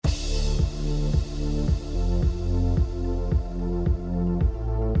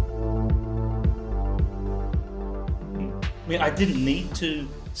I didn't need to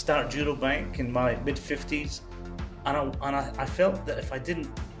start Judo Bank in my mid-50s, and I felt that if I didn't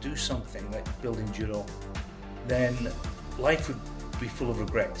do something like building Judo, then life would be full of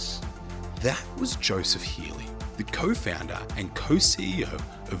regrets. That was Joseph Healy, the co-founder and co-CEO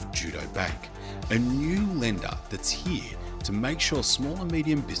of Judo Bank, a new lender that's here to make sure small and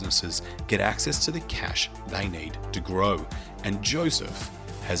medium businesses get access to the cash they need to grow. And Joseph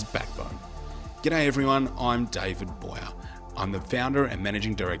has backbone. G'day everyone, I'm David Boyer. I'm the founder and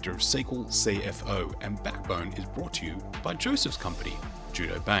managing director of SQL CFO, and Backbone is brought to you by Joseph's company,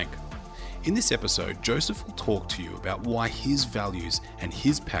 Judo Bank. In this episode, Joseph will talk to you about why his values and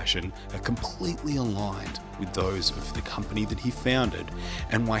his passion are completely aligned with those of the company that he founded,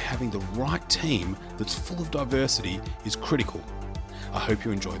 and why having the right team that's full of diversity is critical. I hope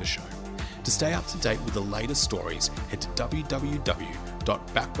you enjoy the show. To stay up to date with the latest stories, head to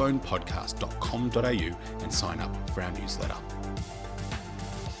www.backbonepodcast.com.au and sign up for our newsletter.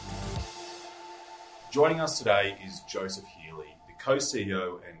 Joining us today is Joseph Healy, the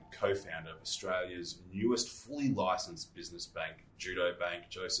co-CEO and co-founder of Australia's newest fully licensed business bank, Judo Bank.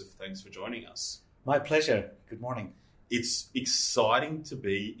 Joseph, thanks for joining us. My pleasure. Good morning. It's exciting to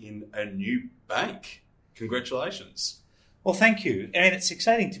be in a new bank. Congratulations. Well, thank you. And it's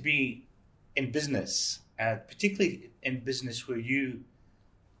exciting to be in business, particularly in business where you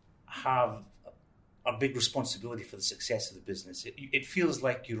have a big responsibility for the success of the business. It feels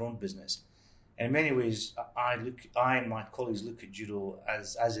like your own business. And in many ways, I and my colleagues look at Judo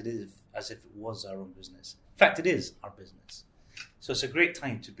as if it was our own business. In fact, it is our business. So it's a great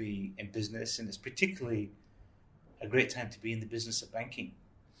time to be in business, and it's particularly a great time to be in the business of banking.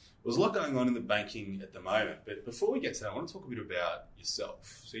 There's a lot going on in the banking at the moment, but before we get to that, I want to talk a bit about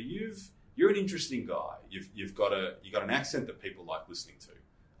yourself. So you're an interesting guy. You've got an accent that people like listening to.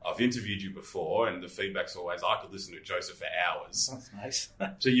 I've interviewed you before, and the feedback's always, I could listen to Joseph for hours. That's nice.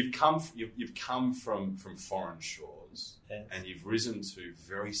 So you've come from foreign shores, yes, and you've risen to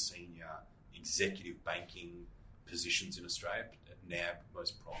very senior executive banking positions in Australia, at NAB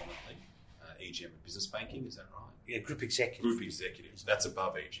most prominently, EGM of Business Banking, is that right? Yeah, Group Executive. Group Executives. That's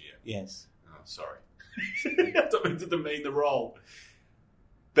above EGM. Yes. Oh, sorry. I don't mean to demean the role.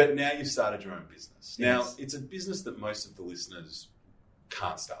 But now you've started your own business. Yes. Now, it's a business that most of the listeners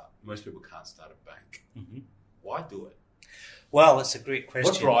can't start. Most people can't start a bank. Mm-hmm. Why do it? Well, that's a great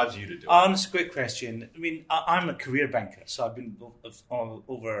question. What drives you to do it? That's a great question. I'm a career banker, so I've been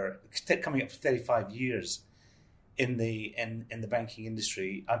coming up to 35 years in the banking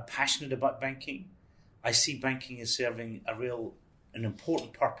industry. I'm passionate about banking. I see banking as serving an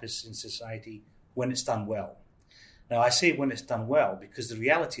important purpose in society when it's done well. Now, I say when it's done well because the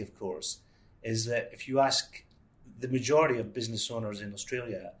reality, of course, is that if you ask the majority of business owners in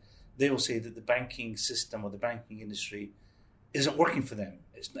Australia, they will say that the banking system or the banking industry isn't working for them.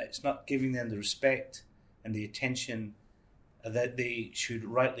 It's not giving them the respect and the attention that they should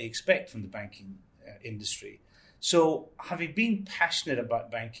rightly expect from the banking industry. So having been passionate about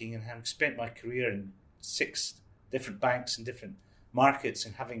banking and having spent my career in 6 different banks in different markets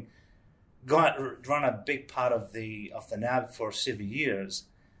and having run a big part of the NAB for 7 years,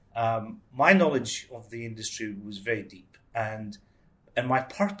 my knowledge of the industry was very deep, and my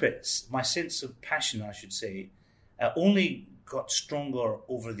purpose, my sense of passion, I should say, only got stronger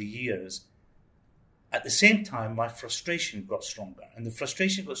over the years. At the same time, my frustration got stronger, and the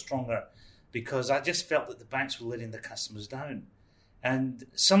frustration got stronger because I just felt that the banks were letting the customers down. And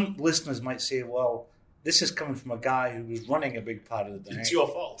some listeners might say, well, this is coming from a guy who was running a big part of the bank. It's your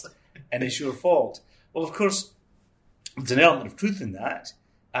fault. And it's your fault. Well, of course, there's an element of truth in that.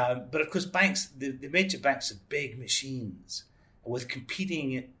 But of course, banks, the major banks are big machines with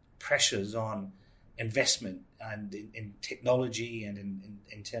competing pressures on investment and in technology and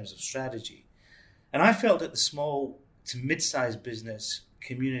in terms of strategy. And I felt that the small to mid-sized business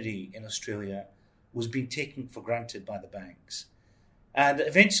community in Australia was being taken for granted by the banks. And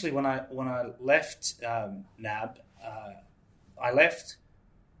eventually, when I left NAB, I left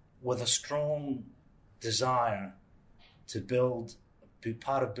with a strong desire to be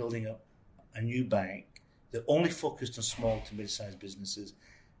part of building a new bank that only focused on small to mid-sized businesses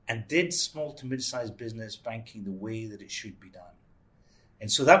and did small to mid-sized business banking the way that it should be done.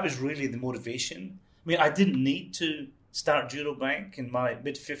 And so that was really the motivation. I didn't need to start Judo Bank in my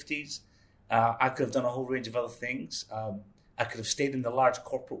mid-50s. I could have done a whole range of other things. I could have stayed in the large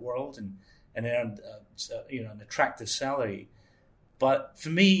corporate world and earned an attractive salary. But for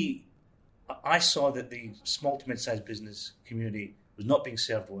me, I saw that the small to mid-sized business community was not being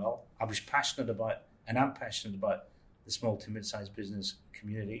served well. I was passionate about, and I'm passionate about, the small to mid-sized business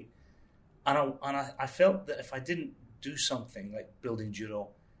community. And I felt that if I didn't do something like building Judo,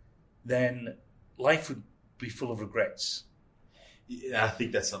 then life would be full of regrets. Yeah, I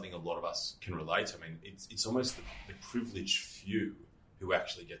think that's something a lot of us can relate to. I mean, it's almost the privileged few who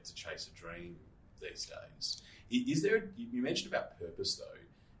actually get to chase a dream these days. Is there? You mentioned about purpose, though.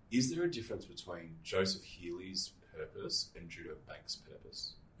 Is there a difference between Joseph Healy's purpose and Judo Bank's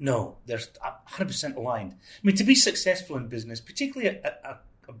purpose? No, they're 100% aligned. I mean, to be successful in business, particularly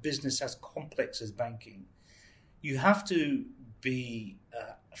a business as complex as banking, you have to be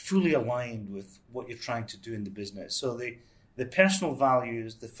fully aligned with what you're trying to do in the business. So the personal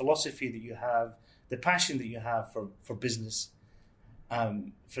values, the philosophy that you have, the passion that you have for business,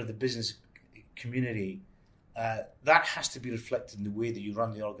 for the business community, that has to be reflected in the way that you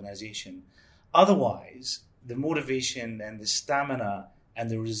run the organization. Otherwise, the motivation and the stamina and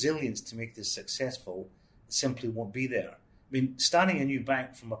the resilience to make this successful simply won't be there. I mean, starting a new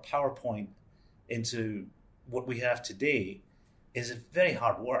bank from a PowerPoint into what we have today is a very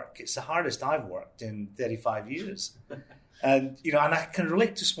hard work. It's the hardest I've worked in 35 years. And I can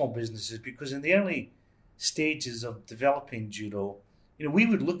relate to small businesses because in the early stages of developing Judo, we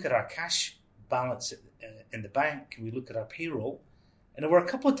would look at our cash balance in the bank and we look at our payroll. And there were a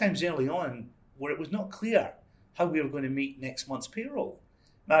couple of times early on where it was not clear how we were going to meet next month's payroll.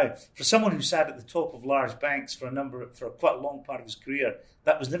 Now, for someone who sat at the top of large banks for quite a long part of his career,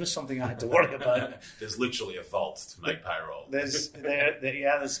 that was never something I had to worry about. There's literally a vault to make payroll.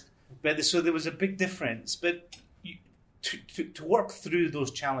 So there was a big difference. But to work through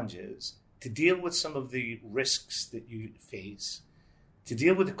those challenges, to deal with some of the risks that you face, to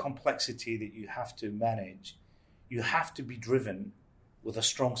deal with the complexity that you have to manage, you have to be driven with a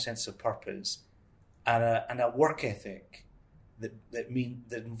strong sense of purpose and a work ethic that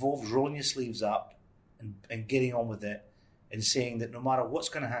involves rolling your sleeves up and getting on with it and saying that no matter what's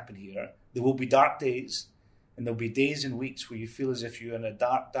going to happen here, there will be dark days and there'll be days and weeks where you feel as if you're in a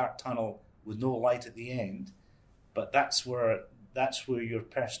dark tunnel with no light at the end. But that's where your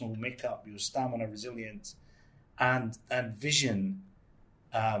personal makeup, your stamina, resilience, and vision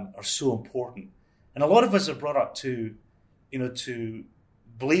are so important. And a lot of us are brought up to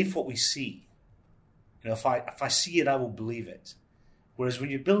believe what we see. If I see it, I will believe it. Whereas when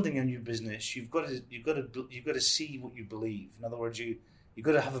you're building a new business, you've got to see what you believe. In other words, you've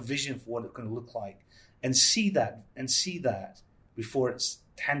got to have a vision for what it's going to look like, and see that before it's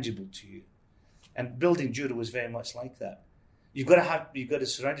tangible to you. And building Judo was very much like that. You've got to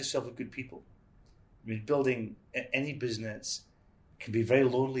surround yourself with good people. I mean, building any business can be very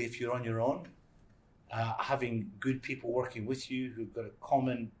lonely if you're on your own. Having good people working with you who've got a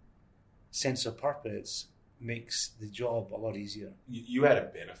common sense of purpose makes the job a lot easier. You had a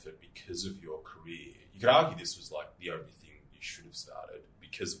benefit because of your career. You could argue this was like the only thing you should have started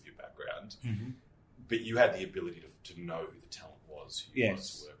because of your background. Mm-hmm. But you had the ability to know who the talent was, who you wanted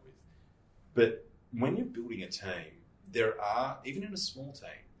to work with. But when you're building a team, there are, even in a small team,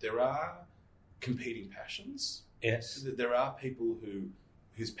 there are competing passions. Yes. There are people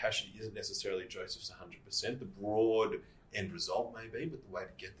whose passion isn't necessarily Joseph's 100%. The broad end result may be, but the way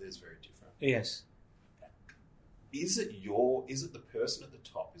to get there is very different. Yes. Is it the person at the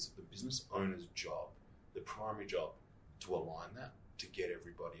top, is it the business owner's job, the primary job, to align that, to get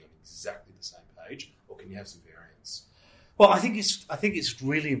everybody on exactly the same page, or can you have some variance? Well, I think it's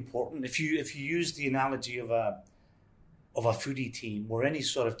really important. If you use the analogy of a foodie team or any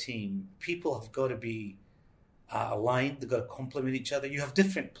sort of team, people have got to be aligned. They've got to complement each other. You have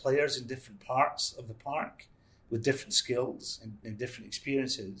different players in different parts of the park with different skills and different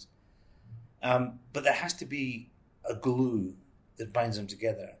experiences, but there has to be a glue that binds them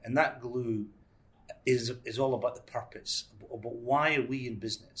together, and that glue is all about the purpose. About why are we in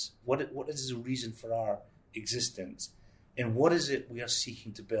business? What is the reason for our existence? And what is it we are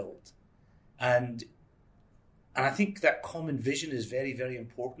seeking to build? And I think that common vision is very, very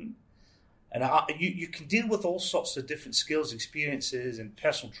important. And you can deal with all sorts of different skills, experiences, and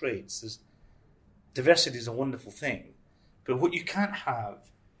personal traits. Diversity is a wonderful thing. But what you can't have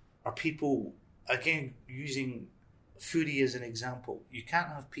are people, again, using foodie as an example, you can't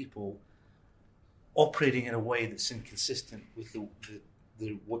have people operating in a way that's inconsistent with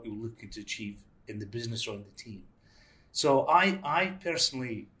what you're looking to achieve in the business or in the team. So I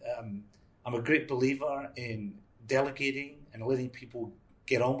personally, I'm a great believer in delegating and letting people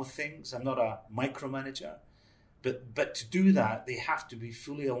get on with things. I'm not a micromanager, but to do that, they have to be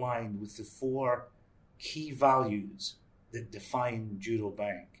fully aligned with the 4 key values that define Judo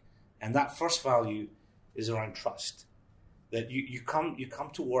Bank. And that first value is around trust. That you come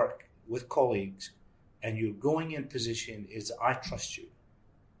to work with colleagues and your going in position is, I trust you.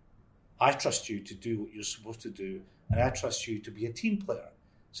 I trust you to do what you're supposed to do, and I trust you to be a team player.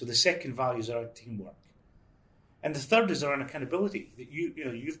 So the second value is around teamwork. And the third is around accountability. That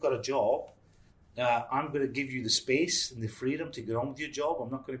you've got a job. I'm going to give you the space and the freedom to get on with your job. I'm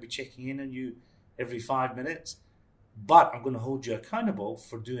not going to be checking in on you every 5 minutes, but I'm going to hold you accountable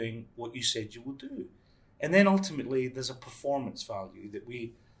for doing what you said you will do. And then ultimately, there's a performance value that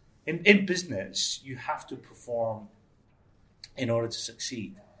in business, you have to perform in order to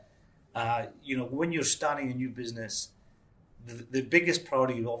succeed. When you're starting a new business, the biggest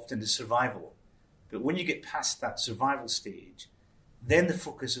priority often is survival. But when you get past that survival stage, then the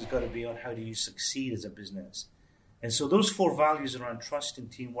focus has got to be on how do you succeed as a business. And so those 4 values around trust and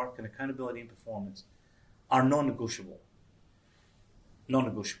teamwork and accountability and performance are non-negotiable.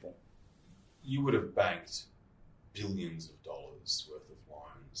 Non-negotiable. You would have banked billions of dollars worth of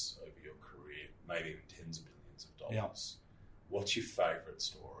loans over your career, maybe even tens of billions of dollars. Yeah. What's your favourite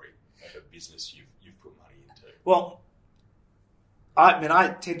story of a business you've put money into? Well,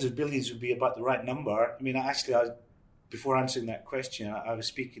 tens of billions would be about the right number. Before answering that question, I was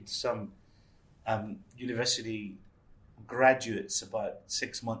speaking to some university graduates about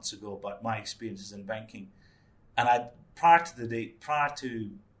 6 months ago about my experiences in banking, and prior to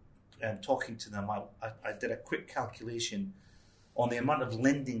talking to them, I did a quick calculation on the amount of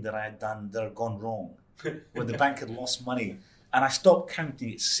lending that I had done that had gone wrong, where the bank had lost money, and I stopped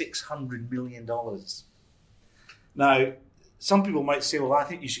counting at $600 million. Now, some people might say, well, I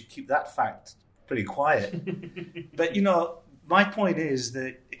think you should keep that fact pretty quiet. But, my point is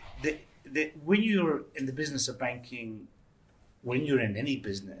that when you're in the business of banking, when you're in any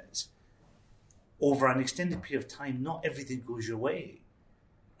business, over an extended period of time, not everything goes your way.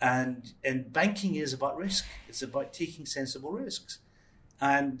 And banking is about risk. It's about taking sensible risks.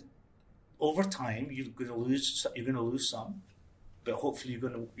 And over time, you're going to lose some, but hopefully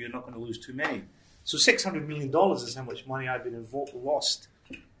you're not going to lose too many. So $600 million is how much money I've been lost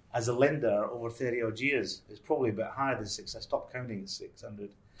as a lender over 30 odd years. It's probably a bit higher than 6. I stopped counting at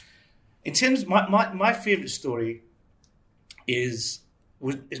 600. In terms of my favourite story is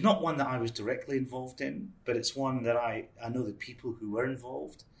not one that I was directly involved in, but it's one that I know the people who were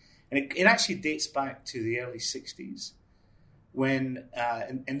involved. And it actually dates back to the early 60s when,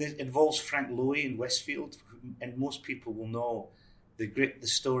 and it involves Frank Lowy in Westfield, and most people will know the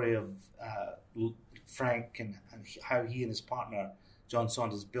story of Frank and how he and his partner, John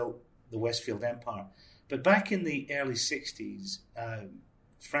Saunders, built the Westfield empire. But back in the early 60s,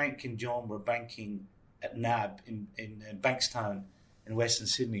 Frank and John were banking at NAB in Bankstown in Western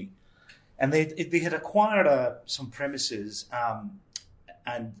Sydney. And they had acquired some premises,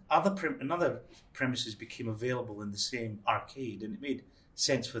 and another premises became available in the same arcade, and it made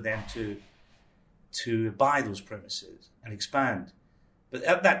sense for them to buy those premises and expand. But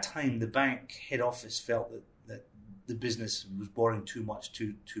at that time, the bank head office felt that the business was borrowing too much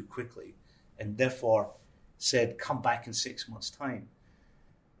too quickly, and therefore said, come back in 6 months' time.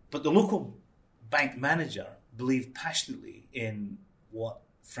 But the local bank manager believed passionately in what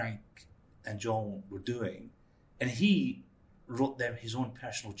Frank and John were doing, and he wrote them his own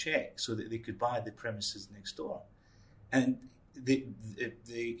personal check so that they could buy the premises next door. And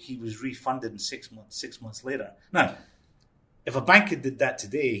he was refunded in 6 months. 6 months later. Now, if a banker did that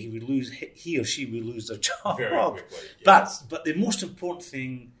today, he or she would lose their job. Very quickly. Yes. But the most important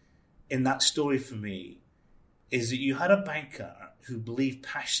thing in that story for me is that you had a banker who believed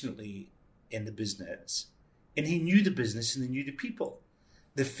passionately in the business, and he knew the business and he knew the people.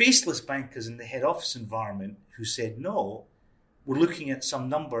 The faceless bankers in the head office environment who said no were looking at some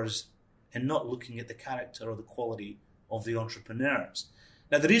numbers and not looking at the character or the quality of the entrepreneurs.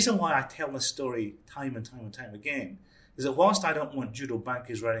 Now, the reason why I tell this story time and time and time again is that whilst I don't want judo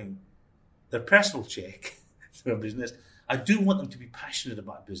bankers writing their personal check to their business, I do want them to be passionate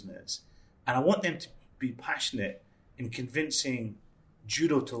about business. And I want them to be passionate in convincing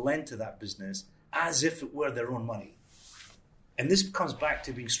judo to lend to that business as if it were their own money. And this comes back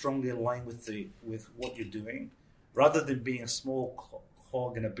to being strongly aligned with what you're doing, rather than being a small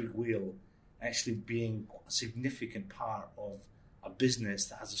cog in a big wheel, actually being a significant part of a business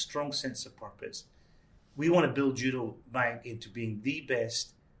that has a strong sense of purpose. We want to build Judo Bank into being the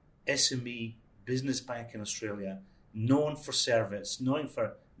best SME business bank in Australia, known for service, known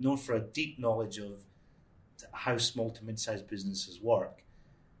for a deep knowledge of how small to mid-sized businesses work,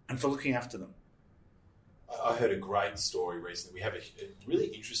 and for looking after them. I heard a great story recently. We have a really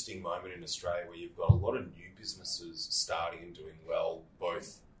interesting moment in Australia where you've got a lot of new businesses starting and doing well,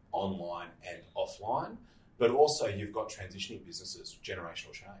 both online and offline, but also you've got transitioning businesses,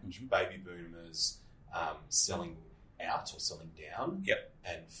 generational change, baby boomers selling out or selling down, Yep.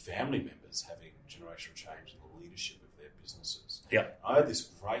 and family members having generational change in the leadership of their businesses. Yep. I heard this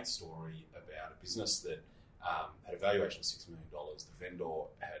great story about a business that had a valuation of $6 million.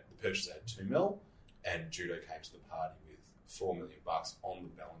 The purchaser had $2 million, and Judo came to the party with $4 million on the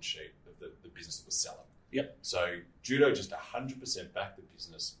balance sheet of the business that was selling. Yep. So Judo just 100% backed the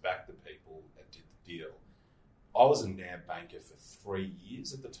business, backed the people, and did the deal. I was a NAB banker for 3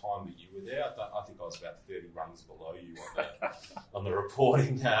 years at the time that you were there. I think I was about 30 rungs below you on the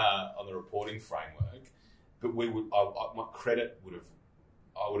reporting framework. But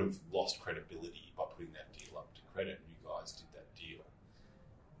I would have lost credibility by putting that deal up to credit, and you guys did that deal.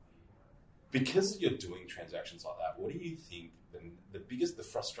 Because you're doing transactions like that, what do you think the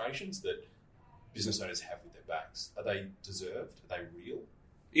frustrations that business owners have with their banks? Are they deserved? Are they real?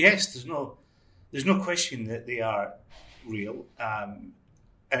 Yes, there's no question that they are real. And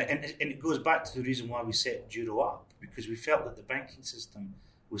it goes back to the reason why we set Judo up, because we felt that the banking system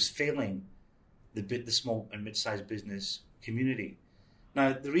was failing the small and mid-sized business community.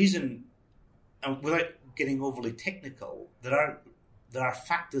 Now, the reason, and without getting overly technical, there are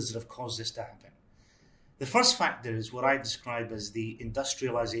factors that have caused this to happen. The first factor is what I describe as the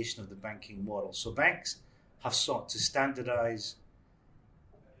industrialization of the banking model. So banks have sought to standardize,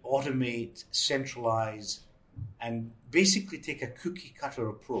 automate, centralize, and basically take a cookie-cutter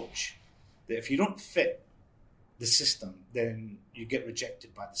approach that if you don't fit the system, then you get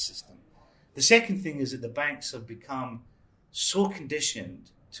rejected by the system. The second thing is that the banks have become so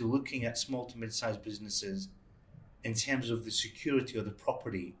conditioned to looking at small to mid-sized businesses in terms of the security or the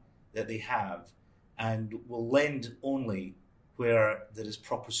property that they have, and will lend only where there is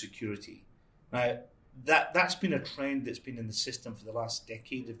proper security. Now, that's been a trend that's been in the system for the last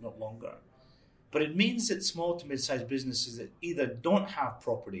decade, if not longer. But it means that small to mid-sized businesses that either don't have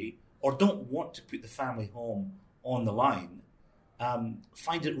property or don't want to put the family home on the line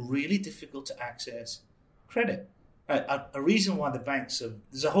find it really difficult to access credit. A reason why the banks have,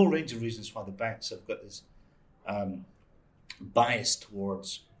 there's a whole range of reasons why the banks have got this bias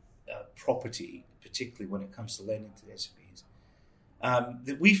towards property, particularly when it comes to lending to the SMEs,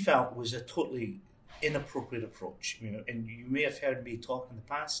 that we felt was a totally inappropriate approach. And you may have heard me talk in the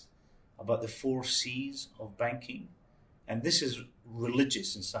past about the 4 C's of banking, and this is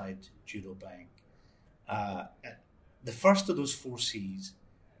religious inside Judo Bank. The first of those 4 C's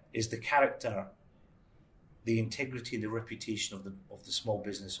is the character, the integrity, the reputation of the small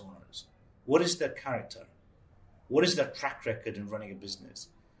business owners. What is their character? What is their track record in running a business?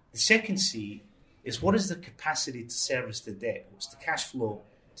 The second C is what is the capacity to service the debt? What's the cash flow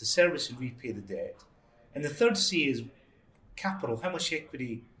to service and repay the debt? And the third C is capital. How much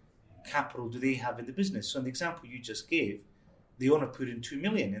equity capital do they have in the business? So in the example you just gave, the owner put in $2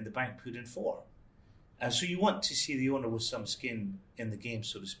 million and the bank put in $4 million. And so you want to see the owner with some skin in the game,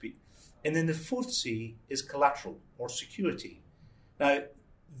 so to speak. And then the fourth C is collateral or security. Now,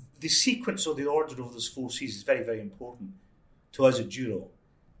 the sequence or the order of those 4 C's is very, very important to us at Judo,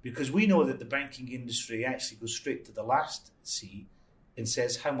 because we know that the banking industry actually goes straight to the last C and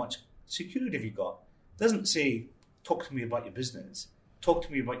says, how much security have you got? It doesn't say, talk to me about your business, talk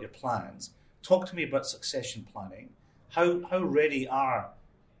to me about your plans, talk to me about succession planning. How ready are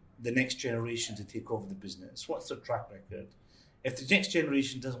the next generation to take over the business? What's their track record? If the next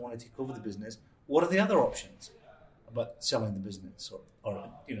generation doesn't want to take over the business, what are the other options about selling the business? Or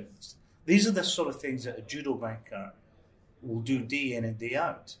these are the sort of things that a Judo banker will do day in and day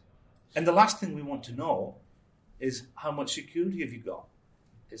out. And the last thing we want to know is how much security have you got?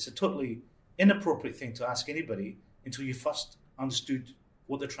 It's a totally inappropriate thing to ask anybody until you first understood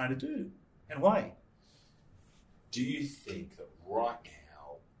what they're trying to do and why. Do you think that right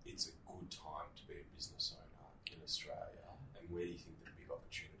now it's a good time to be a business owner in Australia? And where do you think the big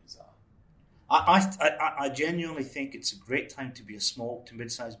opportunities are? I genuinely think it's a great time to be a small to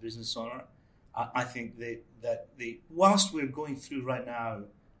mid-sized business owner. I think that whilst we're going through right now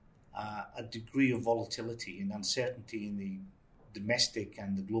a degree of volatility and uncertainty in the domestic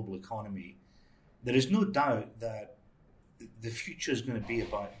and the global economy, there is no doubt that the future is going to be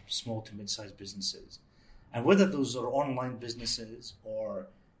about small to mid-sized businesses. And whether those are online businesses or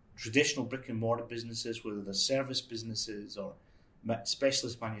traditional brick and mortar businesses, whether they're service businesses or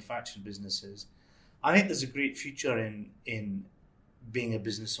specialist manufacturing businesses, I think there's a great future in being a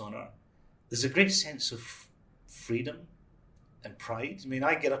business owner. There's a great sense of freedom and pride. I mean,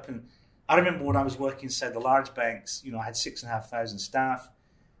 I remember when I was working inside the large banks, I had 6,500 staff,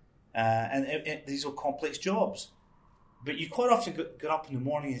 and these were complex jobs. But you quite often get up in the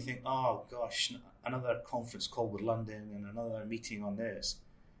morning and think, oh gosh, another conference call with London and another meeting on this.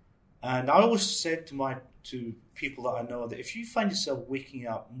 And I always said to people that I know that if you find yourself waking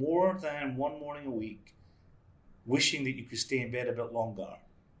up more than one morning a week, wishing that you could stay in bed a bit longer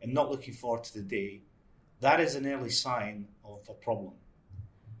and not looking forward to the day, that is an early sign of a problem.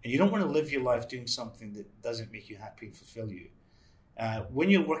 And you don't want to live your life doing something that doesn't make you happy and fulfill you. When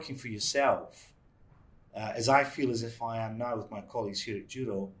you're working for yourself, as I feel as if I am now with my colleagues here at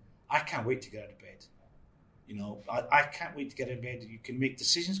Judo, I can't wait to get out of bed. You know, I can't wait to get out of bed. You can make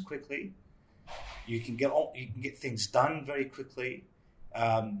decisions quickly. You can get things done very quickly.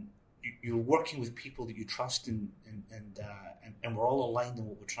 You're working with people that you trust, and we're all aligned in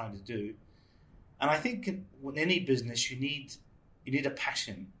what we're trying to do. And I think in any business, you need a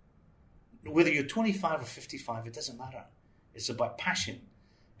passion. Whether you're 25 or 55, it doesn't matter. It's about passion.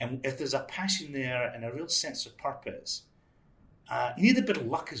 And if there's a passion there and a real sense of purpose, you need a bit of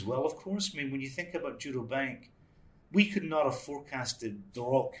luck as well, of course. I mean, when you think about Judo Bank, we could not have forecasted the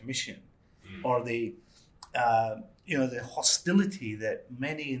Royal Commission or the hostility that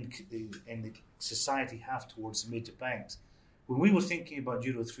many in the society have towards the major banks. When we were thinking about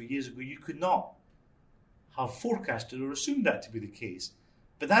Judo 3 years ago, you could not have forecasted or assumed that to be the case.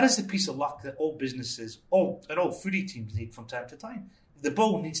 But that is the piece of luck that all businesses, all foodie teams need from time to time. The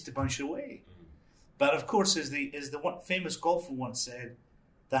ball needs to bounce away. But of course, as the one famous golfer once said,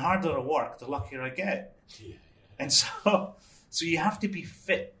 the harder I work, the luckier I get. Yeah. And so you have to be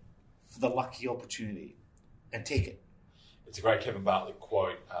fit for the lucky opportunity and take it. It's a great Kevin Bartlett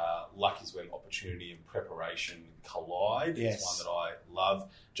quote, luck is when opportunity and preparation collide. Yes. It's one that I love.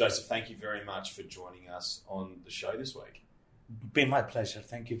 Joseph, thank you very much for joining us on the show this week. Been my pleasure.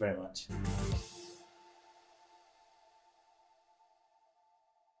 Thank you very much.